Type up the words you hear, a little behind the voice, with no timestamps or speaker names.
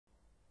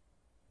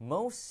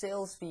most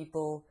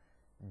salespeople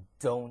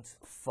don't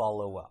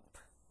follow up.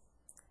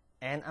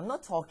 And I'm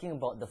not talking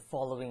about the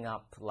following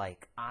up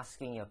like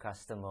asking your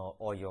customer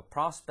or your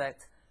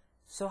prospect,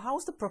 so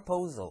how's the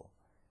proposal?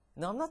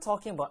 No, I'm not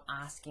talking about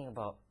asking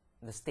about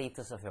the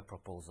status of your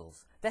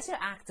proposals. That's your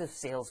active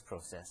sales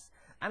process.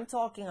 I'm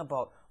talking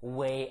about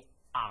way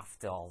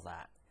after all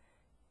that.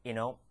 You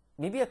know,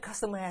 maybe a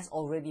customer has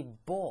already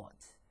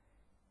bought.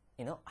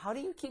 You know, how do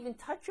you keep in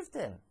touch with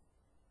them?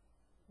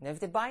 Now, if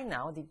they buy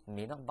now, they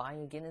may not buy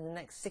again in the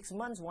next 6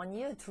 months, 1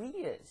 year, 3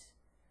 years.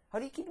 How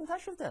do you keep in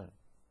touch with them?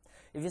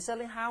 If you're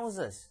selling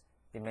houses,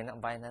 they may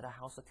not buy another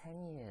house for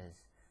 10 years.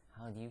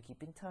 How do you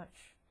keep in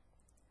touch?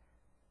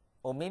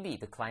 Or maybe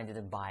the client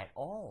didn't buy at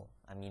all.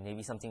 I mean,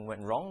 maybe something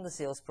went wrong in the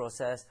sales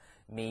process.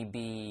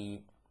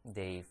 Maybe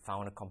they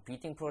found a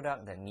competing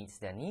product that meets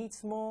their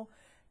needs more,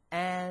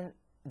 and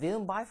they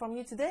don't buy from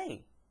you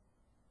today.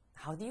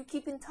 How do you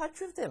keep in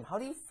touch with them? How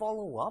do you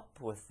follow up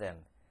with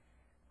them?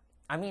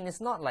 I mean,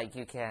 it's not like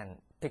you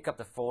can pick up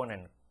the phone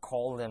and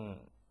call them,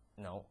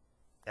 you know,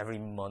 every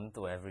month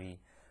or every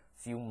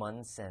few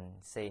months and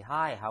say,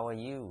 hi, how are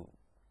you?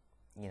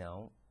 You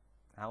know,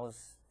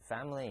 how's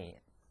family?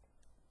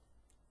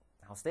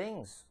 How's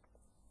things?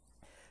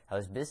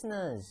 How's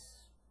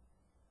business?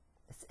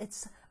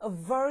 It's a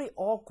very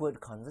awkward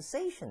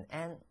conversation,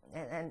 and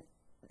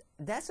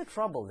that's a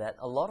trouble that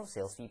a lot of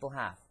salespeople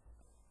have.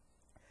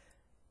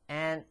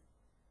 And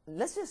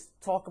let's just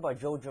talk about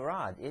Joe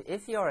Girard.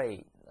 If you're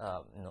a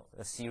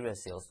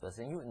serious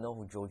salesperson, you would know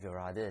who Joe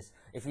Girard is.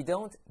 If you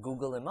don't,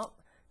 Google him up.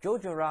 Joe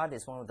Girard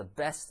is one of the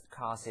best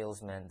car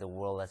salesmen the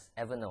world has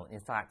ever known. In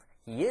fact,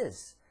 he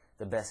is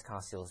the best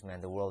car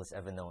salesman the world has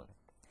ever known.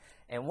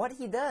 And what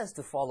he does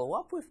to follow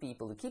up with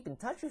people, to keep in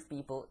touch with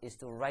people, is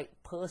to write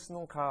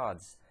personal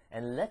cards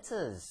and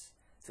letters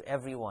to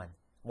everyone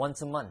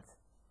once a month.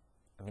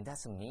 I mean,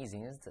 that's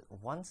amazing, isn't it?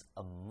 Once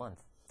a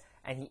month.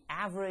 And he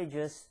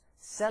averages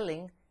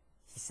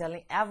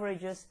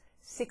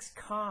 6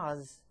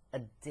 cars a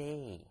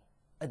day.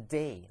 A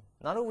day.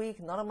 Not a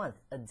week, not a month,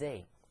 a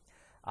day.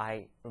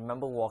 I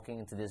remember walking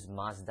into this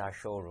Mazda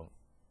showroom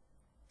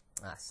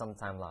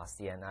sometime last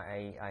year, and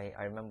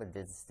I remember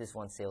this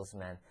one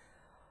salesman.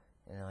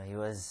 You know, he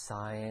was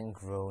sighing,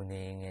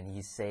 groaning, and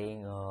he's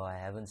saying, oh, I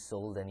haven't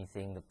sold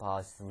anything the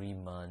past 3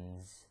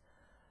 months.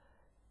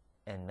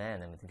 And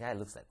man, I mean, the guy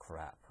looks like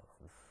crap.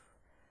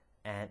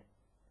 And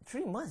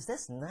 3 months,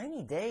 that's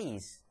 90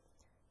 days.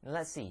 Now,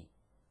 let's see.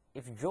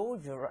 If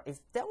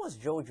that was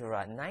Joe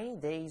Girard, 90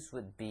 days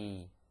would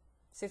be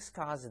 6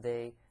 cars a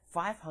day,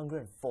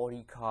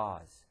 540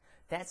 cars.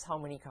 That's how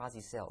many cars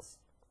he sells.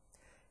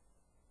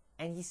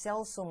 And he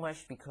sells so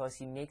much because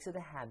he makes it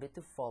a habit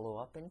to follow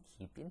up and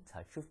keep in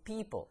touch with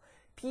people.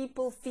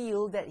 People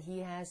feel that he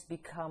has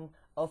become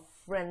a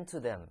friend to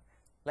them,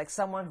 like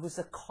someone who's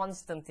a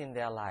constant in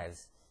their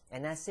lives.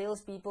 And as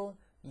salespeople,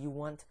 you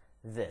want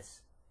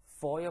this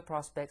for your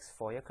prospects,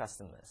 for your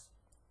customers.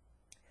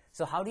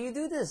 So how do you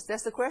do this?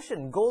 That's the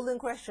question, golden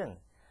question.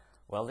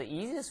 Well, the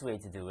easiest way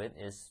to do it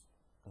is,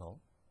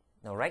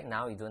 right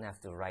now you don't have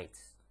to write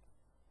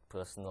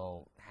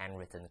personal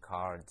handwritten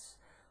cards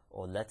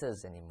or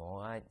letters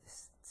anymore.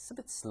 It's a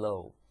bit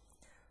slow.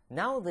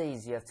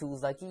 Nowadays, you have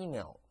tools like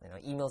email.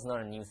 Email's not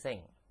a new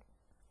thing.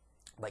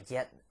 But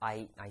yet,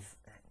 I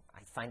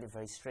find it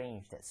very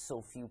strange that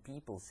so few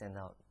people send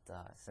out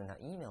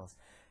emails.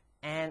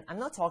 And I'm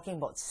not talking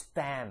about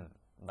spam,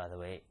 by the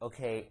way.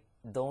 Okay,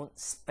 don't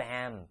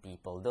spam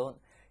people. Don't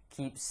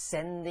keep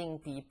sending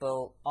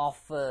people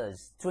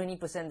offers.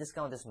 20%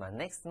 discount this month.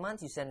 Next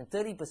month, you send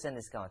 30%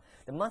 discount.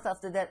 The month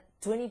after that,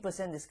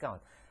 20%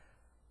 discount.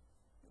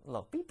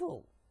 Look,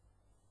 people,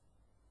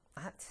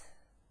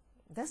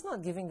 that's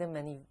not giving them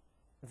any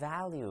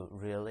value,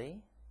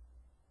 really.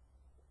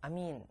 I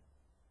mean,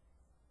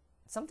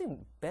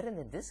 something better than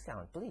a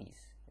discount, please.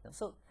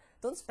 So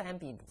don't spam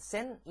people.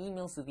 Send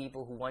emails to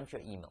people who want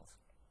your emails.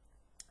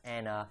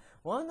 And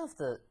one of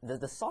the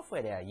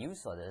software that I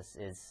use for this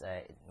is,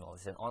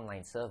 it's an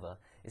online server.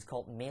 It's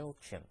called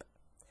MailChimp.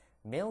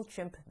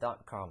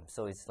 MailChimp.com.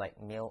 So it's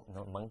like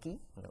monkey.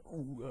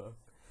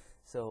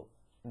 So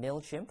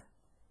MailChimp.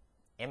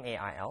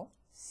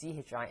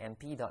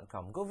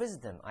 MailChimp.com. Go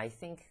visit them. I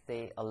think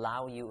they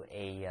allow you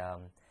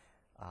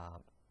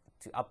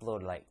to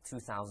upload like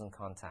 2,000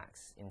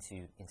 contacts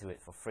into it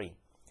for free,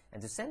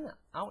 and to send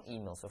out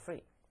emails for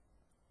free.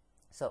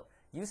 So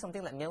use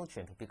something like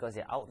MailChimp because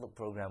your Outlook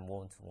program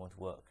won't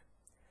work.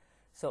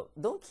 So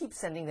don't keep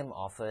sending them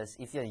offers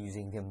if you're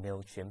using the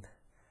MailChimp.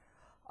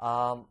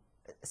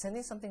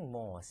 Sending something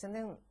more.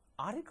 Sending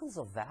articles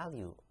of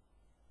value.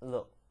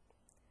 Look,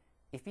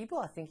 if people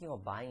are thinking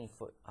of buying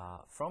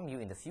from you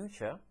in the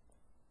future,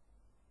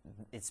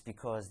 it's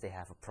because they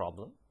have a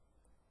problem,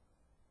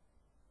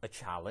 a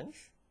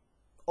challenge,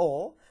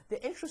 or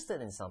they're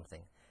interested in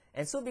something.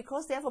 And so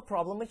because they have a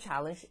problem, a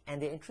challenge, and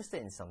they're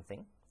interested in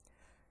something,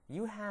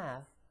 you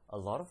have a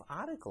lot of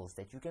articles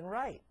that you can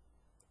write,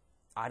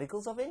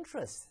 articles of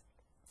interest.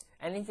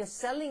 And if you're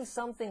selling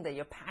something that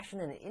you're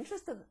passionate and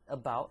interested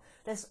about,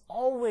 there's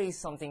always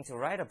something to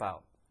write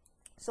about.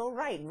 So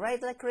write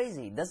like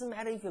crazy. Doesn't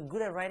matter if you're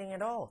good at writing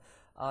at all.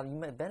 You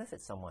might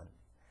benefit someone.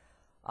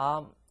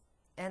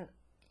 And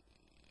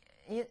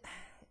you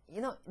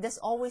know, there's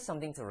always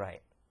something to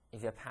write.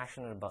 If you're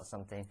passionate about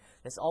something,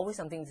 there's always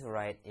something to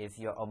write if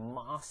you're a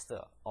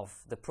master of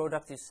the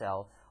product you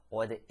sell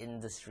or the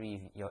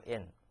industry you're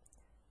in.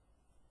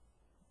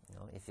 You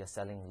know, if you're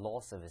selling law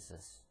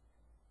services,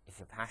 if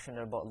you're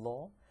passionate about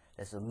law,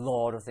 there's a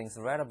lot of things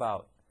to write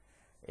about.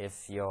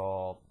 If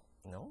you're,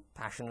 you know,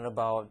 passionate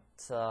about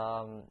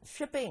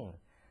shipping,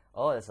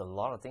 oh, there's a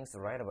lot of things to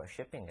write about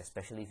shipping,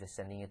 especially if you're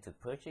sending it to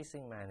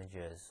purchasing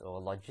managers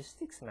or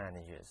logistics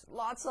managers.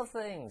 Lots of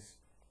things.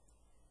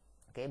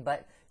 Okay,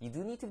 but you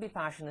do need to be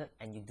passionate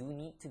and you do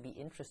need to be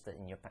interested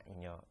in your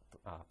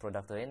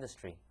product or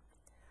industry.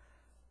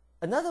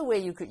 Another way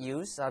you could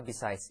use,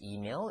 besides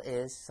email,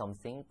 is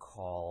something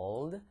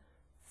called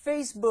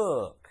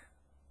Facebook.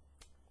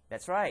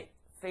 That's right,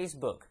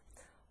 Facebook.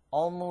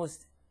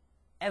 Almost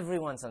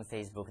everyone's on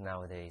Facebook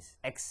nowadays,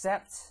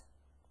 except,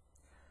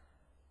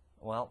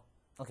 well,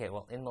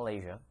 in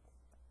Malaysia,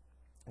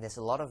 there's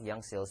a lot of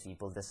young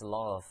salespeople, there's a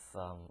lot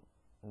of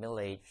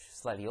middle-aged,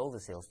 slightly older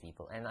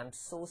salespeople, and I'm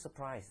so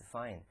surprised to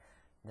find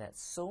that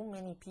so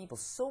many people,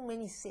 so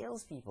many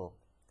salespeople,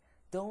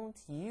 don't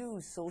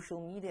use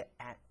social media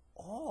at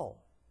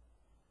all.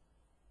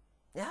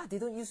 Yeah, they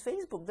don't use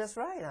Facebook, that's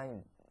right.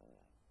 I'm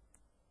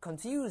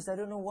confused, I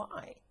don't know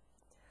why.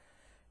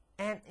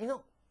 And you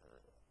know,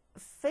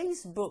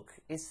 Facebook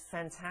is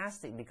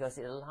fantastic because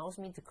it allows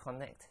me to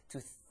connect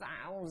to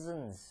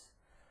thousands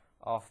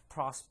of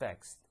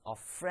prospects, of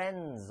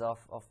friends, of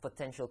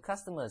potential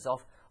customers,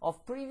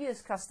 of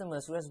previous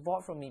customers who has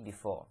bought from me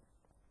before.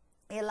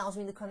 It allows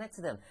me to connect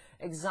to them.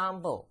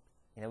 Example,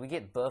 you know, we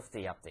get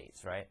birthday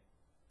updates, right?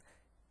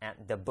 And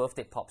the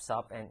birthday pops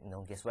up and, you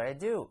know, guess what I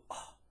do?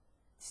 Oh,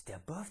 it's their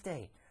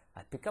birthday.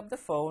 I pick up the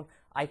phone,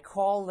 I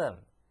call them,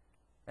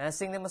 and I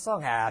sing them a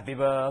song, happy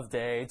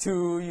birthday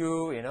to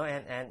you, you know,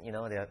 and you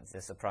know, they're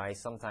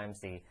surprised.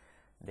 Sometimes they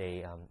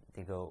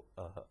go,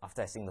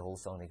 after I sing the whole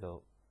song, they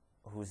go,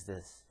 who's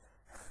this?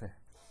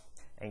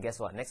 And guess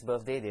what? Next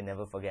birthday, they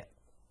never forget.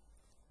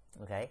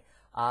 Okay?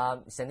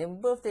 Send them a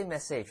birthday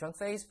message on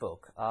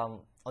Facebook.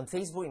 On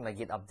Facebook, you might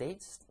get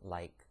updates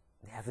like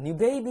they have a new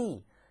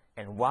baby.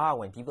 And wow,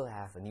 when people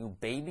have a new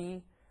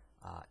baby,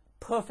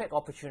 perfect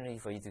opportunity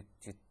for you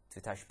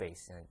to touch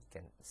base. And you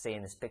can say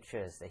in his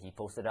pictures that he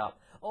posted up,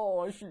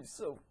 oh, she's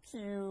so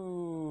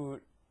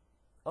cute.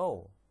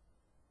 Oh,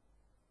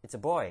 it's a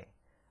boy.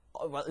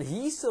 Oh, well,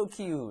 he's so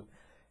cute.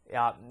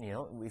 You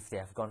know, if they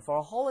have gone for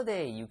a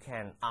holiday, you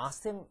can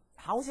ask them,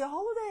 how's your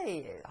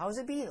holiday? How's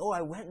it been? Oh,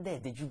 I went there.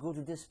 Did you go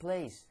to this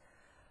place?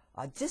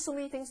 Just so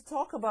many things to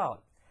talk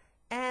about.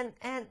 And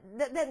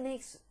that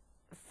makes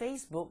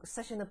Facebook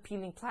such an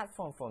appealing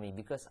platform for me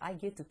because I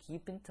get to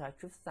keep in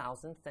touch with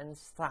thousands and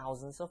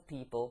thousands of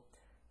people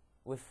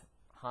with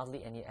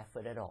hardly any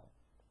effort at all.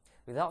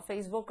 Without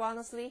Facebook,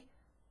 honestly,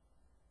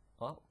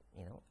 well,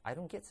 you know, I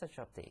don't get such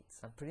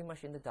updates. I'm pretty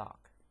much in the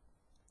dark.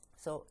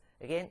 So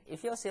again,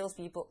 if you're a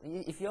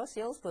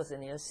salesperson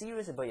and you're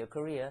serious about your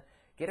career,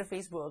 get a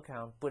Facebook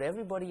account, put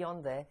everybody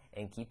on there,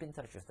 and keep in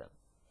touch with them.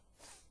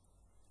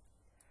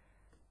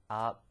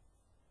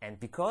 And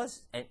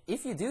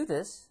if you do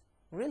this,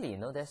 really, you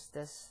know,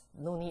 there's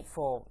no need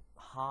for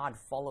hard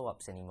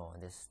follow-ups anymore.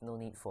 There's no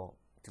need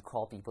to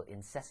call people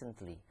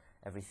incessantly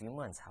every few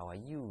months. How are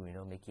you? You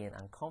know, making it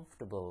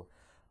uncomfortable.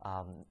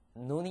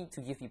 No need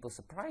to give people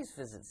surprise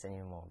visits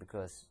anymore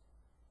because,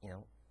 you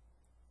know,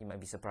 it might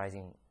be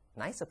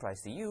nice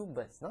surprise to you,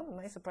 but it's not a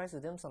nice surprise to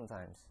them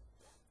sometimes.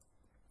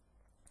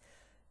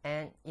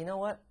 And you know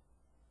what?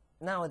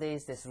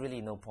 Nowadays, there's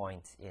really no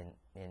point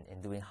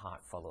in doing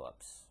hard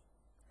follow-ups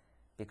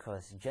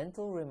because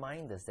gentle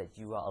reminders that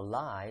you are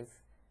alive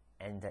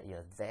and that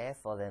you're there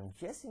for them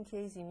just in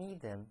case you need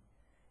them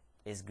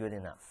is good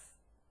enough.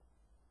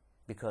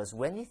 Because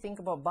when you think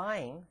about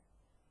buying,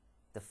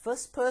 the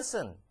first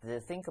person that they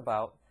think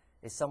about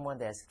is someone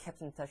that has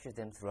kept in touch with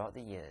them throughout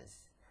the years,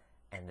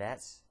 and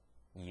that's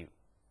you.